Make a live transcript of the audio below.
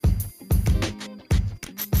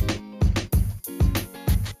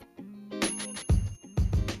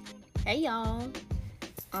Hey y'all.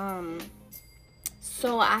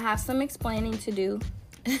 So I have some explaining to do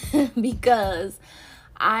because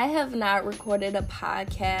I have not recorded a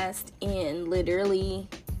podcast in literally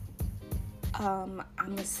I'm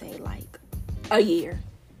gonna say like a year.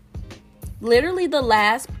 Literally the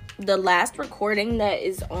last recording that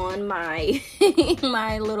is on my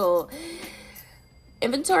my little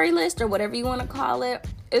inventory list or whatever you want to call it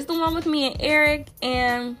is the one with me and Eric,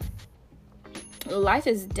 and life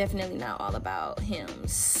is definitely not all about him.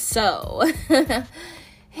 So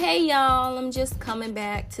hey y'all, I'm just coming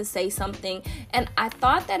back to say something, and I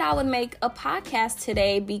thought that I would make a podcast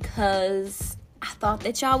today because I thought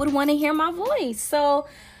that y'all would want to hear my voice. So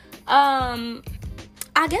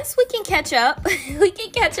I guess we can catch up. We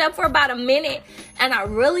can catch up for about a minute, and I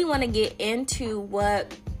really want to get into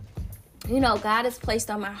what God has placed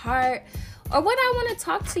on my heart, or what I want to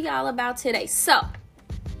talk to y'all about today. So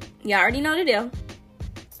y'all already know the deal.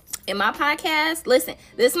 In my podcast, listen,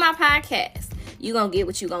 this is my podcast. You gonna get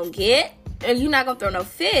what you gonna get, and you're not gonna throw no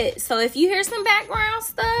fit. So if you hear some background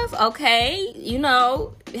stuff, okay,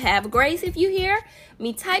 have grace. If you hear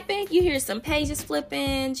me typing, you hear some pages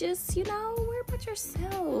flipping, just, worry about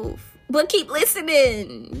yourself. But keep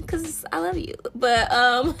listening, because I love you. But,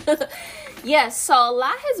 yes, so a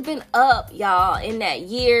lot has been up, y'all, in that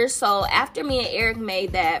year. So after me and Eric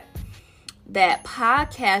made that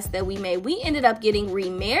podcast that we made, we ended up getting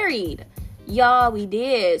remarried. Y'all, we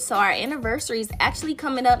did. So our anniversary is actually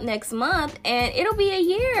coming up next month, and it'll be a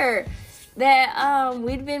year that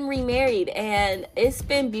we've been remarried, and it's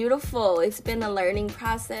been beautiful. It's been a learning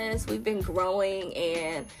process. We've been growing,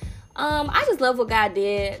 and I just love what God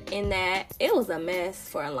did in that. It was a mess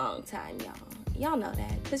for a long time, y'all. Y'all know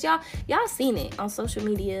that, because y'all seen it on social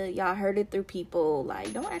media. Y'all heard it through people.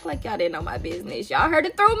 Like, don't act like y'all didn't know my business. Y'all heard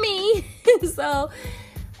it through me. So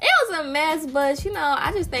it was a mess, but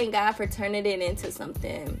I just thank God for turning it into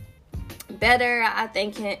something better. I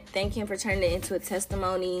thank him for turning it into a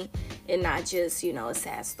testimony and not just a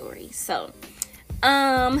sad story. So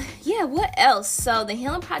what else? So the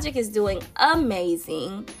Healing Project is doing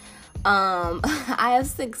amazing. I have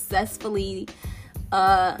successfully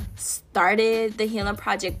started the Healing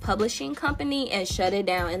Project publishing company and shut it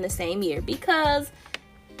down in the same year because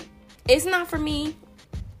it's not for me.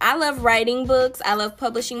 I love writing books. I love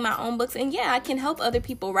publishing my own books. And yeah, I can help other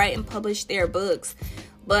people write and publish their books.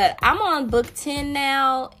 But I'm on book 10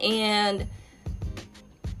 now, and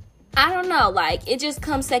I don't know, like, it just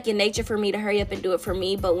comes second nature for me to hurry up and do it for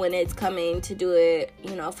me. But when it's coming to do it,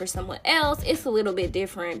 for someone else, it's a little bit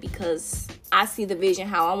different because I see the vision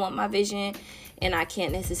how I want my vision, and I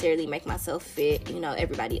can't necessarily make myself fit,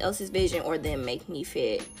 everybody else's vision, or then make me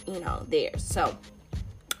fit, theirs. So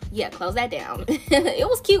yeah, close that down. It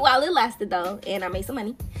was cute while it lasted, though, and I made some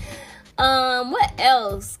money. What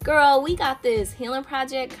else? Girl, we got this Healing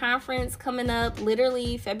Project conference coming up,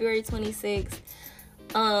 literally February 26th.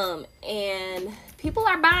 And people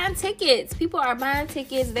are buying tickets.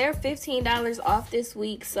 They're $15 off this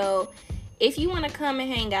week. So if you want to come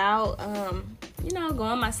and hang out, go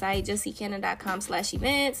on my site,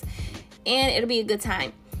 justseecannon.com/events, and it'll be a good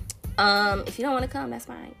time. If you don't want to come, that's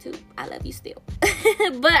fine too. I love you still.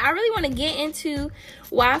 But I really want to get into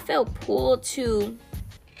why I felt pulled to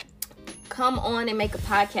come on and make a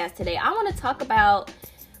podcast today. I want to talk about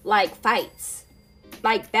like fights,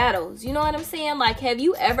 like battles. You know what I'm saying? Like, have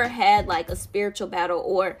you ever had like a spiritual battle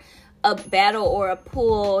or a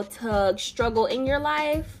pull, tug, struggle in your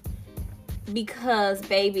life? Because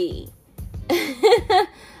baby,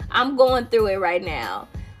 I'm going through it right now.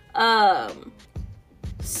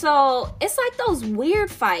 So it's like those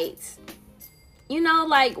weird fights,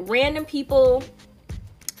 like random people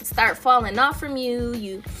start falling off from you.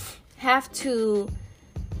 You have to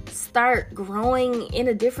start growing in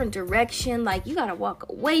a different direction. Like, you gotta walk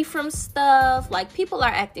away from stuff. Like, people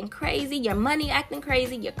are acting crazy, your money acting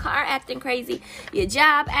crazy, your car acting crazy, your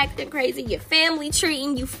job acting crazy, your family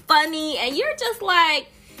treating you funny, and you're just like,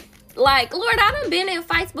 Lord, I done been in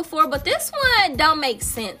fights before, but this one don't make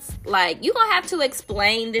sense. Like, you gonna have to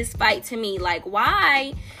explain this fight to me. Like,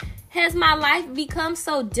 why has my life become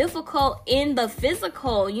so difficult in the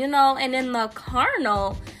physical, and in the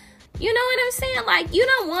carnal? You know what I'm saying? Like, you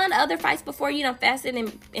done won other fights before. You done fasted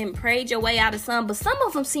and prayed your way out of some. But some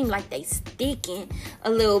of them seem like they sticking a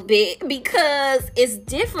little bit because it's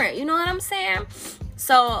different. You know what I'm saying?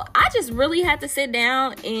 So I just really had to sit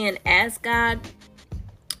down and ask God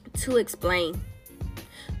to explain.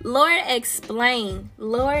 Lord, explain.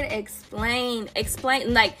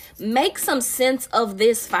 Like, make some sense of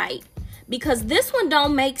this fight. because this one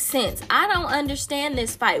don't make sense. I don't understand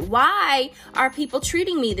this fight. Why are people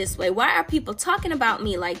treating me this way? Why are people talking about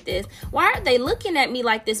me like this? Why are they looking at me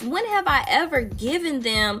like this? When have I ever given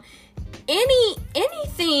them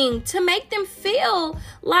anything to make them feel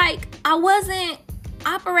like I wasn't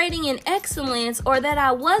operating in excellence, or that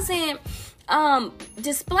I wasn't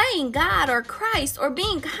displaying God or Christ or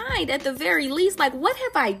being kind at the very least? Like, what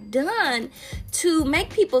have I done to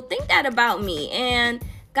make people think that about me? And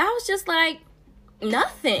God was just like,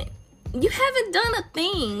 nothing. You haven't done a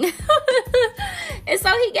thing. And so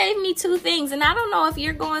he gave me 2 things. And I don't know if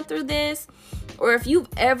you're going through this, or if you've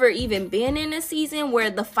ever even been in a season where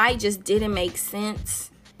the fight just didn't make sense.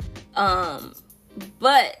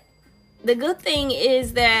 But the good thing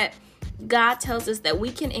is that God tells us that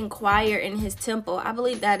we can inquire in his temple. I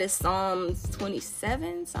believe that is Psalms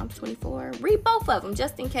 27, Psalms 24. Read both of them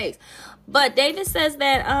just in case. But David says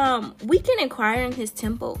that we can inquire in his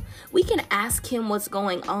temple. We can ask him what's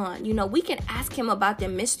going on. You know, we can ask him about the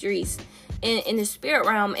mysteries in the spirit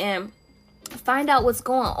realm and find out what's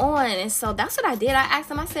going on. And so that's what I did. I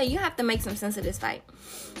asked him, I said, you have to make some sense of this fight.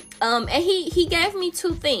 And he gave me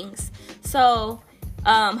 2 things. So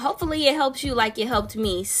hopefully it helps you like it helped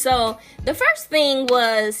me. So the first thing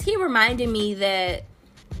was, he reminded me that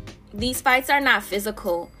these fights are not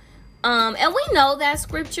physical. And we know that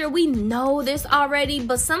scripture, we know this already,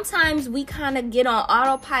 but sometimes we kind of get on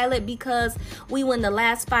autopilot because we win the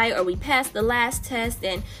last fight or we passed the last test,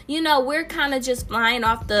 and we're kind of just flying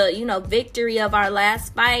off the victory of our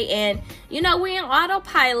last fight, and we're in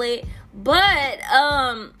autopilot. But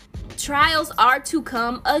trials are to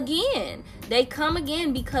come again. They come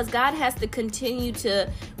again because God has to continue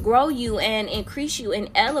to grow you and increase you and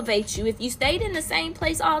elevate you. If you stayed in the same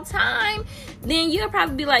place all the time, then you'll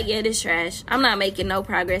probably be like, yeah, this trash. I'm not making no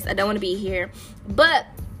progress. I don't want to be here. But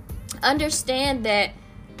understand that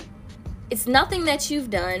it's nothing that you've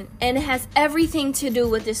done, and it has everything to do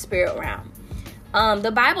with the spirit realm.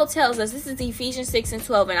 The Bible tells us, this is Ephesians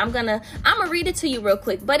 6:12, and I'm gonna read it to you real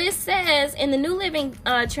quick. But it says in the New Living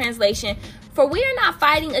Translation, "For we are not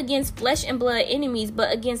fighting against flesh and blood enemies,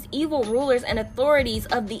 but against evil rulers and authorities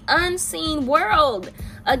of the unseen world,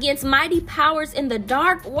 against mighty powers in the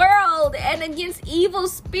dark world, and against evil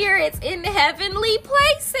spirits in heavenly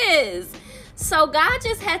places." So God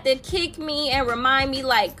just had to kick me and remind me,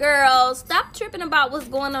 like, girl, stop tripping about what's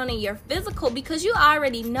going on in your physical, because you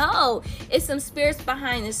already know it's some spirits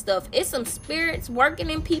behind this stuff. It's some spirits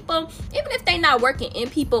working in people, even if they're not working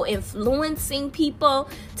in people, influencing people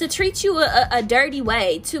to treat you a dirty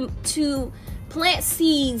way, to plant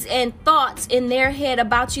seeds and thoughts in their head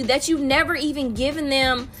about you that you've never even given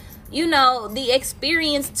them, the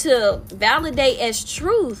experience to validate as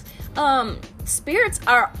truth. Spirits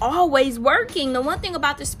are always working. The one thing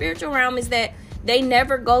about the spiritual realm is that they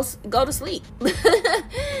never go to sleep.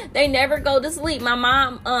 They never go to sleep. My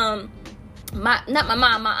mom, my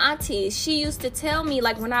auntie, she used to tell me,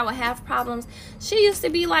 like, when I would have problems, she used to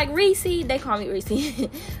be like, Reese, they call me Reese.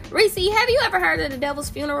 Reese, have you ever heard of the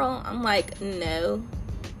devil's funeral? I'm like, no.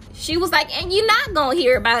 She was like, and you're not going to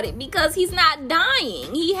hear about it because he's not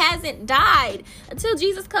dying. He hasn't died until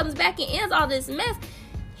Jesus comes back and ends all this mess.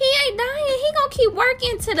 He ain't dying. He gonna keep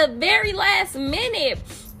working to the very last minute.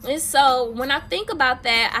 And so when I think about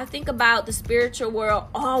that, I think about the spiritual world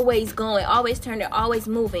always going, always turning, always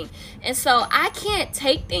moving. And so I can't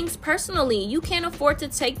take things personally. You can't afford to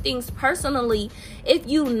take things personally if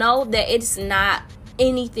you know that it's not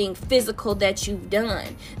anything physical that you've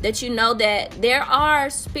done. That you know that there are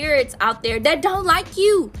spirits out there that don't like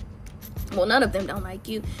you. Well, none of them don't like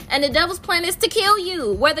you. And the devil's plan is to kill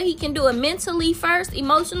you. Whether he can do it mentally first,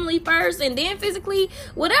 emotionally first, and then physically,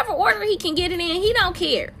 whatever order he can get it in, he don't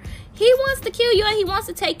care. He wants to kill you and he wants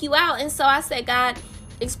to take you out. And so I said, God,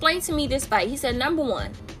 explain to me this fight. He said, number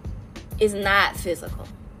one, is not physical.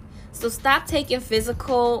 So stop taking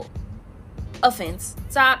physical offense.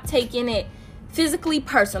 Stop taking it physically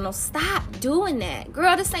personal. Stop doing that.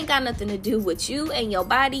 Girl, this ain't got nothing to do with you and your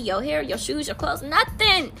body, your hair, your shoes, your clothes,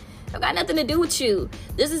 nothing. It got nothing to do with you.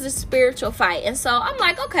 This is a spiritual fight. And so I'm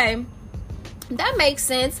like, okay, that makes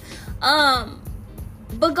sense.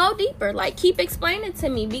 But go deeper. Like, keep explaining to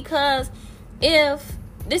me, because if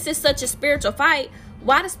this is such a spiritual fight,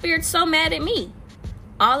 why the spirit's so mad at me?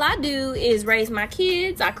 All I do is raise my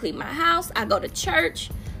kids. I clean my house. I go to church.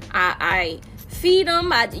 I feed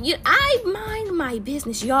them. I mind my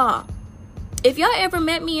business, y'all. If y'all ever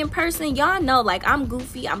met me in person, y'all know, like, I'm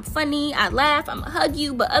goofy, I'm funny, I laugh, I'm gonna hug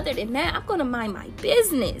you, but other than that, I'm gonna mind my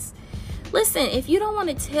business. Listen, if you don't want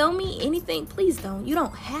to tell me anything, please don't. You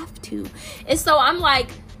don't have to. And so I'm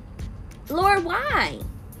like, Lord, why?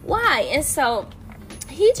 And so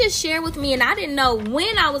he just shared with me, and I didn't know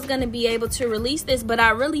when I was going to be able to release this, but I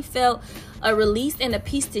really felt a release and a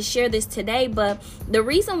peace to share this today. But the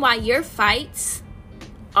reason why your fights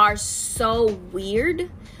are so weird,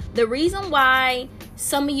 the reason why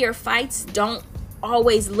some of your fights don't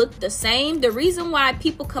always look the same, the reason why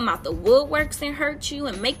people come out the woodworks and hurt you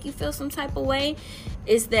and make you feel some type of way,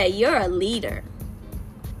 is that you're a leader.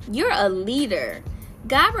 You're a leader.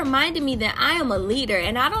 God reminded me that I am a leader,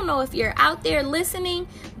 and I don't know if you're out there listening,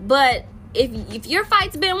 but if your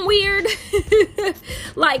fight's been weird,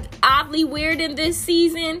 like oddly weird in this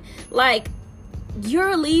season, like, you're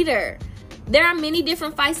a leader. There are many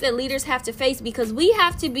different fights that leaders have to face, because we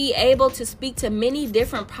have to be able to speak to many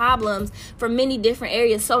different problems from many different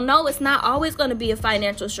areas. So no, it's not always going to be a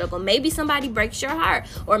financial struggle. Maybe somebody breaks your heart,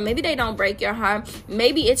 or maybe they don't break your heart.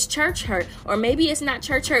 Maybe it's church hurt, or maybe it's not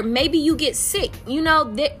church hurt. Maybe you get sick. You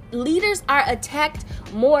know, leaders are attacked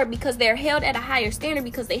more because they're held at a higher standard,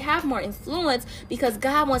 because they have more influence, because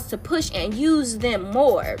God wants to push and use them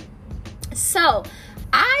more. So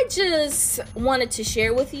I just wanted to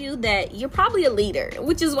share with you that you're probably a leader,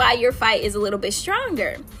 which is why your fight is a little bit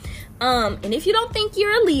stronger. And if you don't think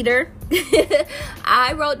you're a leader,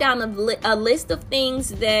 I wrote down a list of things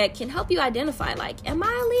that can help you identify, like, am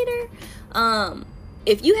I a leader?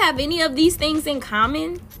 If you have any of these things in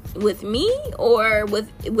common with me or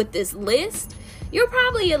with this list, you're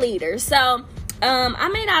probably a leader. So I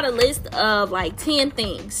made out a list of like 10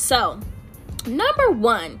 things. So number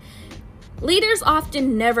 1, leaders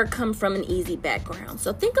often never come from an easy background.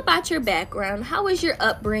 So think about your background. How was your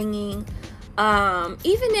upbringing?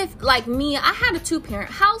 Even if, like me, I had a 2-parent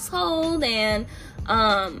household, and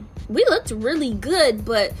we looked really good,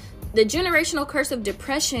 but the generational curse of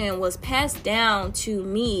depression was passed down to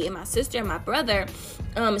me and my sister and my brother.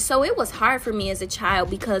 So it was hard for me as a child,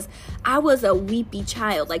 because I was a weepy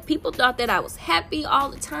child. Like, people thought that I was happy all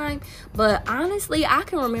the time, but honestly, I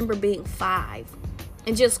can remember being 5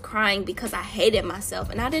 and just crying because I hated myself,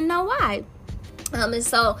 and I didn't know why. And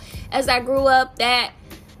so as I grew up, that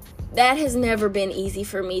has never been easy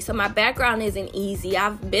for me. So my background isn't easy.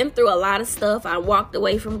 I've been through a lot of stuff. I walked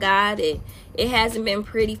away from God. It hasn't been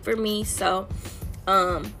pretty for me. So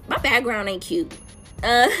my background ain't cute.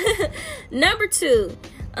 Number 2,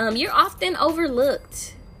 you're often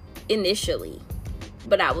overlooked initially,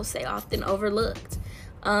 but I will say often overlooked.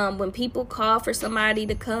 When people call for somebody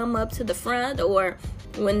to come up to the front, or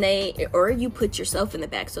you put yourself in the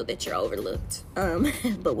back so that you're overlooked.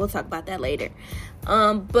 But we'll talk about that later.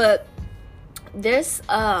 But this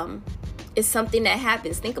is something that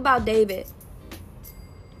happens. Think about David.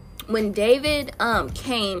 When David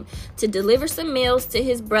came to deliver some meals to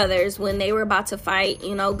his brothers when they were about to fight,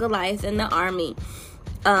 Goliath in the army,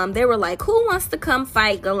 they were like, who wants to come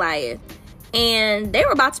fight Goliath? And they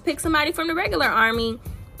were about to pick somebody from the regular army,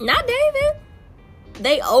 not David.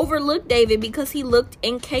 They overlooked David because he looked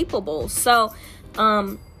incapable. So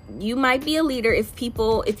you might be a leader if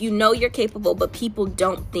you know you're capable, but people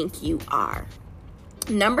don't think you are.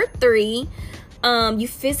 Number 3, you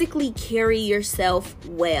physically carry yourself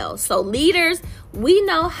well. So leaders, we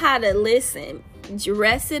know how to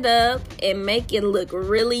dress it up and make it look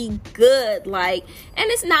really good. And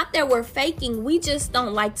it's not that we're faking. We just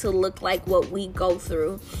don't like to look like what we go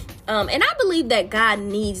through. And I believe that God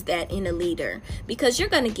needs that in a leader, because you're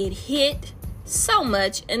going to get hit so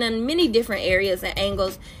much and in many different areas and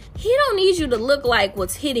angles. He don't need you to look like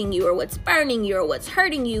what's hitting you or what's burning you or what's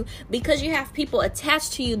hurting you, because you have people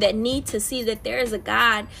attached to you that need to see that there is a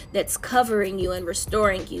God that's covering you and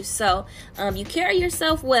restoring you. So you carry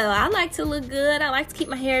yourself well. I like to look good. I like to keep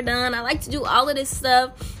my hair done. I like to do all of this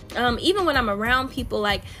stuff. Even when I'm around people,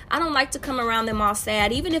 I don't like to come around them all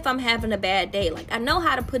sad, even if I'm having a bad day. I know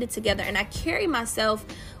how to put it together, and I carry myself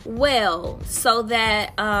well so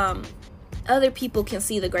that other people can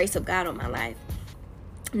see the grace of God on my life.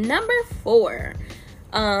 Number 4,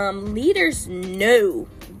 leaders know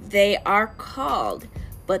they are called,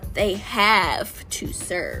 but they have to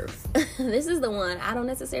serve. This is the one I don't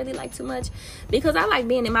necessarily like too much, because I like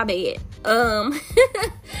being in my bed.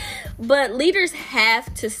 But leaders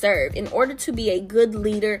have to serve. In order to be a good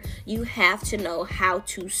leader, you have to know how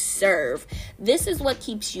to serve. This is what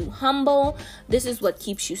keeps you humble. This is what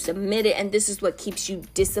keeps you submitted. And this is what keeps you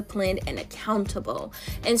disciplined and accountable.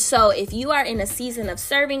 And so if you are in a season of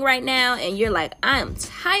serving right now and you're like, I am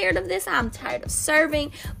tired of this. I'm tired of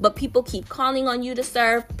serving. But people keep calling on you to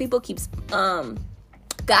serve. God keeps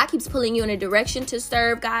pulling you in a direction to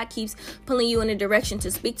serve. God keeps pulling you in a direction to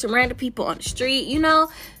speak to random people on the street.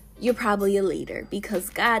 You're probably a leader,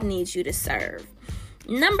 because God needs you to serve.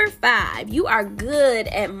 Number 5, you are good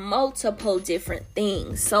at multiple different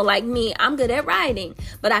things. So like me, I'm good at writing,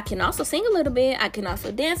 but I can also sing a little bit. I can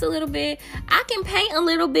also dance a little bit. I can paint a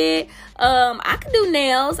little bit. I can do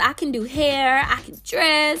nails. I can do hair. I can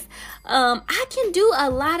dress. I can do a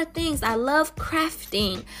lot of things. I love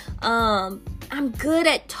crafting. I'm good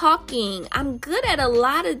at talking. I'm good at a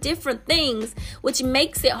lot of different things, which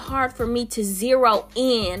makes it hard for me to zero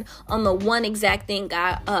in on the one exact thing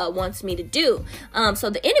God wants me to do. So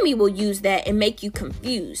the enemy will use that and make you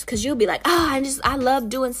confused, because you'll be like, I love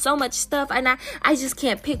doing so much stuff, and I just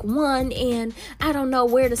can't pick one, and I don't know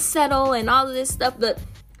where to settle and all of this stuff. But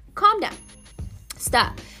calm down.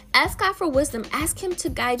 Stop. Ask God for wisdom. Ask him to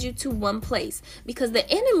guide you to one place, because the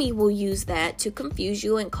enemy will use that to confuse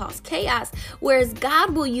you and cause chaos, whereas God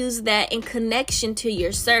will use that in connection to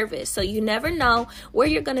your service. So you never know where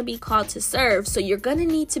you're going to be called to serve. So you're going to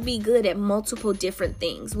need to be good at multiple different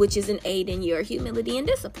things, which is an aid in your humility and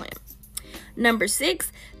discipline. Number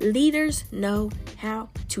 6, leaders know how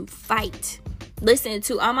to fight. Listen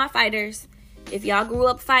to all my fighters. If y'all grew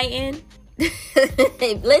up fighting,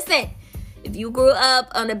 listen. If you grew up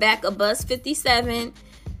on the back of bus 57,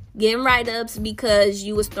 getting write-ups because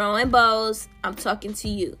you was throwing bows, I'm talking to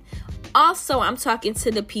you. Also, I'm talking to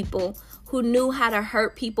the people who knew how to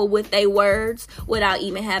hurt people with their words without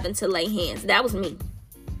even having to lay hands. That was me.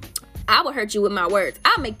 I will hurt you with my words.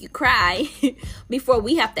 I'll make you cry before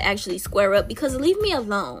we have to actually square up, because leave me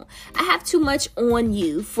alone. I have too much on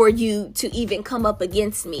you for you to even come up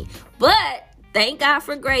against me. But thank God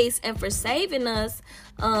for grace and for saving us,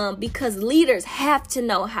 because leaders have to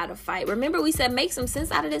know how to fight. Remember, we said make some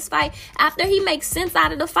sense out of this fight. After he makes sense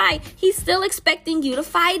out of the fight, he's still expecting you to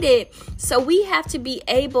fight it. So we have to be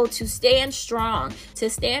able to stand strong, to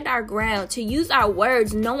stand our ground, to use our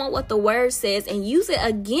words, knowing what the word says, and use it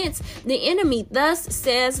against the enemy. Thus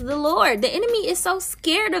says the Lord. The enemy is so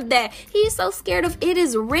scared of that. He is so scared of it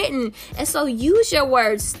is written. And so use your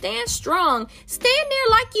words. Stand strong. Stand there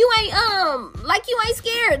like you ain't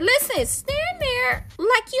scared. Listen, stand there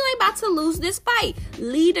like you ain't about to lose this fight.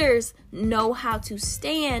 Leaders know how to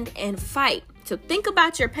stand and fight. So think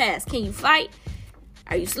about your past. Can you fight?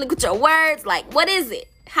 Are you slick with your words? Like, what is it?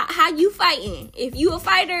 How you fighting? If you a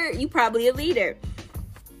fighter, you probably a leader.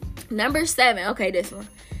 Number 7. Okay, this one.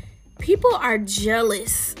 People are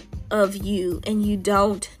jealous of you and you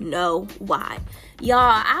don't know why.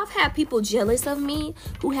 Y'all, I've had people jealous of me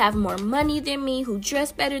who have more money than me, who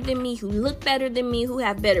dress better than me, who look better than me, who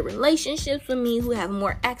have better relationships with me, who have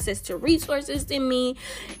more access to resources than me.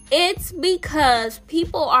 It's because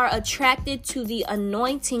people are attracted to the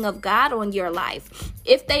anointing of God on your life.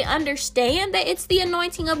 If they understand that it's the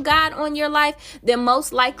anointing of God on your life, then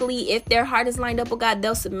most likely, if their heart is lined up with God,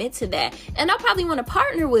 they'll submit to that. And they'll probably want to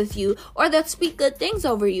partner with you, or they'll speak good things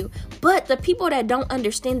over you. But the people that don't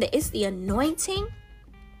understand that it's the anointing,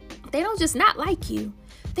 they don't just not like you.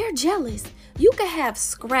 They're jealous. You could have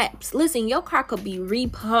scraps. Listen, your car could be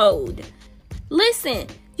repoed. Listen,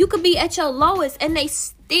 you could be at your lowest and they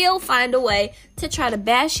still find a way to try to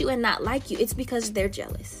bash you and not like you. It's because they're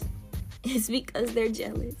jealous. It's because they're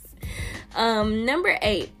jealous. Number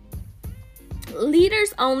 8.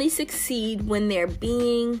 Leaders only succeed when they're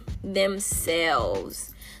being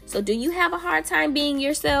themselves. So do you have a hard time being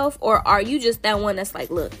yourself, or are you just that one that's like,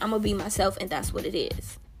 look, I'm going to be myself and that's what it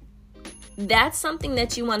is? That's something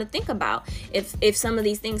that you want to think about if some of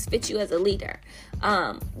these things fit you as a leader.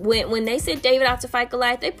 When they sent David out to fight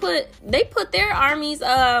Goliath, they put their army's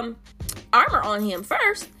armor on him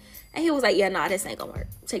first. And he was like, yeah, nah, this ain't gonna work.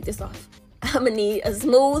 Take this off. I'm gonna need a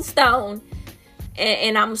smooth stone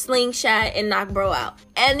and I'm slingshot and knock bro out.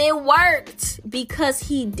 And it worked because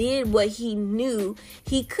he did what he knew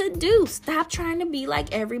he could do. Stop trying to be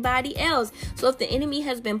like everybody else. So if the enemy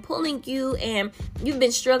has been pulling you and you've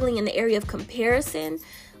been struggling in the area of comparison,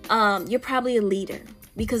 you're probably a leader,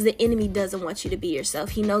 because the enemy doesn't want you to be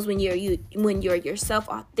yourself. He knows when you're yourself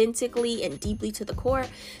authentically and deeply to the core,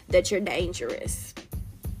 that you're dangerous.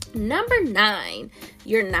 Number 9,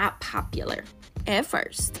 you're not popular at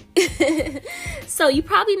first. So you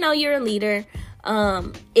probably know you're a leader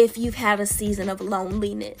if you've had a season of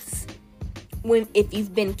loneliness, if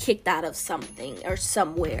you've been kicked out of something or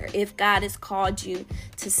somewhere, if God has called you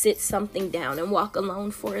to sit something down and walk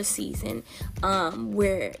alone for a season,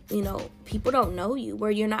 where people don't know you,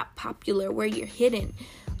 where you're not popular, where you're hidden.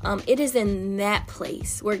 It is in that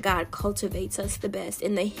place where God cultivates us the best,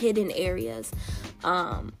 in the hidden areas.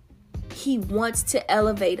 He wants to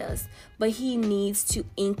elevate us, but he needs to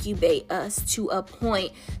incubate us to a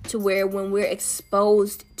point to where when we're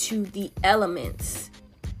exposed to the elements,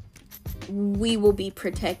 we will be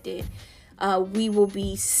protected. we will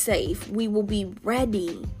be safe. We will be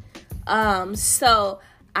ready. So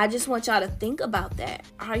I just want y'all to think about that.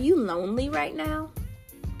 Are you lonely right now?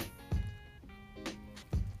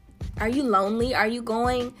 Are you lonely? Are you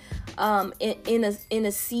going in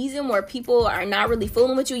a season where people are not really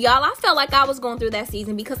fooling with you? Y'all, I felt like I was going through that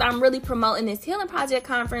season because I'm really promoting this Healing Project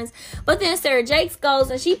conference. But then Sarah Jakes goes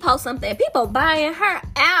and she posts something. People buying her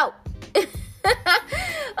out.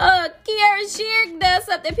 Kiara Shear does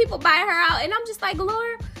something. People buy her out. And I'm just like,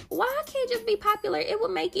 Lord, why I can't just be popular? It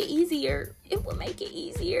would make it easier. It would make it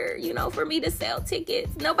easier, for me to sell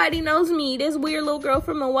tickets. Nobody knows me. This weird little girl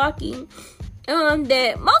from Milwaukee.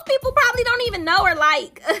 That most people probably don't even know or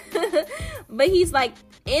like. But he's like,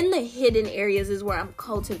 in the hidden areas is where I'm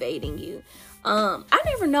cultivating you. I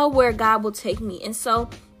never know where God will take me. And so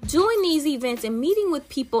doing these events and meeting with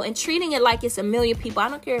people and treating it like it's a million people, I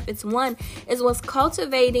don't care if it's one, is what's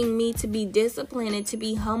cultivating me to be disciplined and to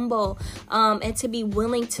be humble, and to be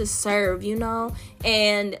willing to serve,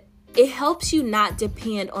 and it helps you not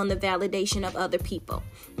depend on the validation of other people.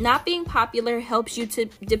 Not being popular helps you to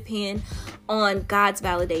depend on God's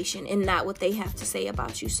validation and not what they have to say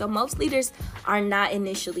about you. So most leaders are not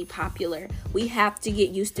initially popular. We have to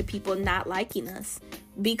get used to people not liking us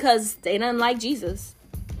because they don't like Jesus.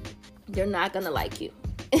 They're not going to like you.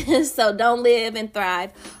 So don't live and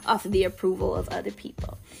thrive off of the approval of other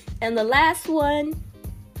people. And the last one,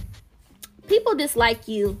 people dislike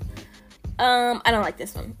you. I don't like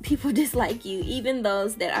this one. People dislike you, even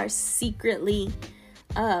those that are secretly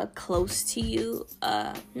close to you.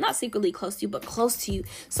 Not secretly close to you, but close to you.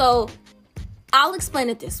 So I'll explain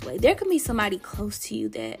it this way. There can be somebody close to you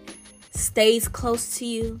that stays close to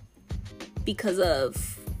you because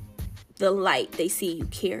of the light they see you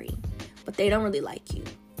carry, but they don't really like you.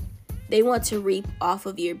 They want to reap off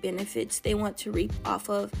of your benefits. They want to reap off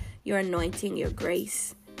of your anointing, your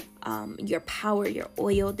grace, your power, your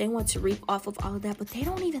oil. They want to reap off of all of that, but they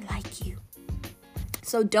don't even like you.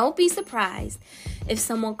 So don't be surprised if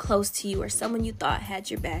someone close to you or someone you thought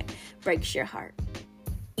had your back breaks your heart.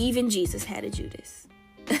 Even Jesus had a Judas.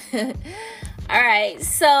 All right,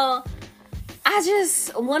 so I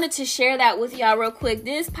just wanted to share that with y'all real quick.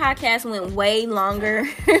 This podcast went way longer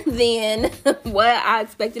than what I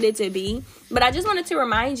expected it to be. But I just wanted to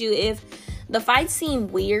remind you, if the fights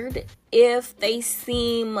seem weird, if they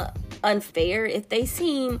seem unfair, if they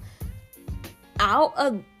seem out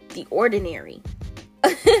of the ordinary,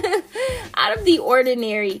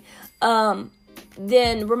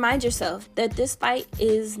 then remind yourself that this fight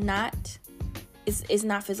is not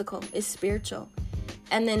physical, it's spiritual.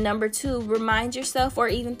 And then number 2, remind yourself or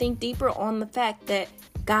even think deeper on the fact that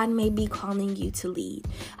God may be calling you to lead.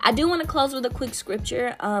 I do want to close with a quick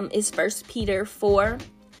scripture. It's 1 Peter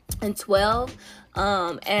 4:12.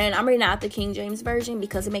 And I'm reading out the King James Version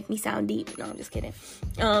because it makes me sound deep. No, I'm just kidding.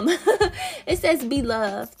 It says,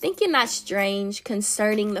 "Beloved, think it not strange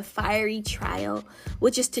concerning the fiery trial,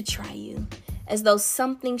 which is to try you, as though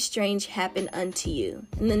something strange happened unto you."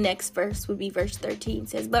 And the next verse would be verse 13. It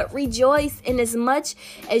says, "But rejoice inasmuch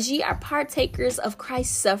as ye are partakers of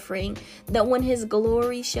Christ's suffering, that when his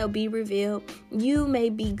glory shall be revealed, you may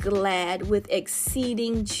be glad with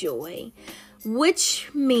exceeding joy." Which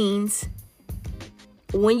means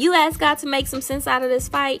when you ask God to make some sense out of this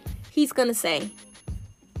fight, he's going to say,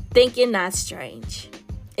 think it not strange.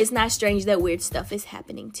 It's not strange that weird stuff is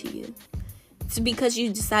happening to you. It's because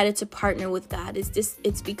you decided to partner with God.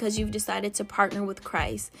 It's because you've decided to partner with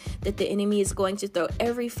Christ that the enemy is going to throw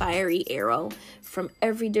every fiery arrow from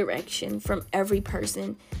every direction, from every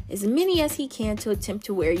person, as many as he can to attempt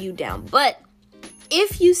to wear you down. But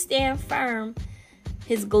if you stand firm,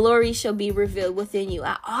 his glory shall be revealed within you.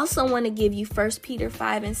 I also want to give you 1 Peter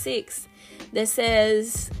 5:6 that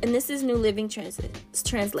says, and this is New Living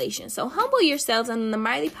Translation. "So humble yourselves under the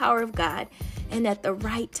mighty power of God, and at the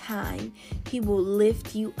right time, he will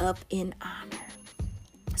lift you up in honor."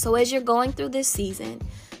 So as you're going through this season,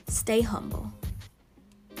 stay humble.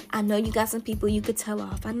 I know you got some people you could tell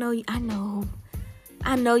off. I know you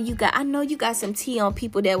got some tea on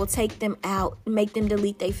people that will take them out, make them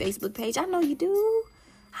delete their Facebook page. I know you do.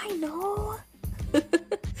 I know.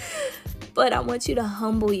 But I want you to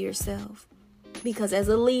humble yourself, because as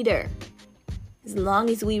a leader, as long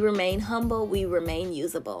as we remain humble, we remain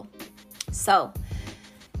usable. So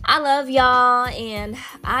I love y'all, and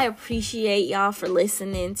I appreciate y'all for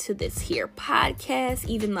listening to this here podcast,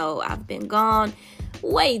 even though I've been gone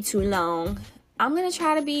way too long. I'm going to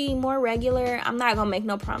try to be more regular. I'm not going to make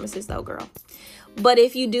no promises though, girl. But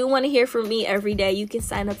if you do want to hear from me every day, you can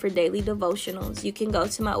sign up for daily devotionals. You can go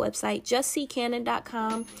to my website,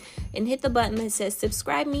 justccannon.com, and hit the button that says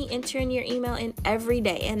subscribe me, enter in your email, and every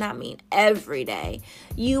day, and I mean every day,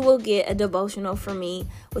 you will get a devotional from me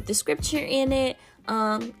with the scripture in it,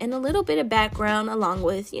 and a little bit of background along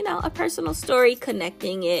with, a personal story,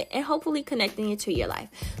 connecting it and hopefully connecting it to your life.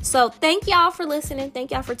 So thank y'all for listening.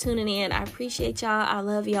 Thank y'all for tuning in. I appreciate y'all. I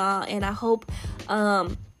love y'all. And I hope,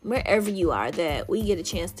 wherever you are, that we get a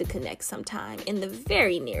chance to connect sometime in the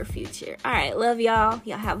very near future. All right. Love y'all.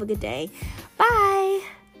 Y'all have a good day. Bye.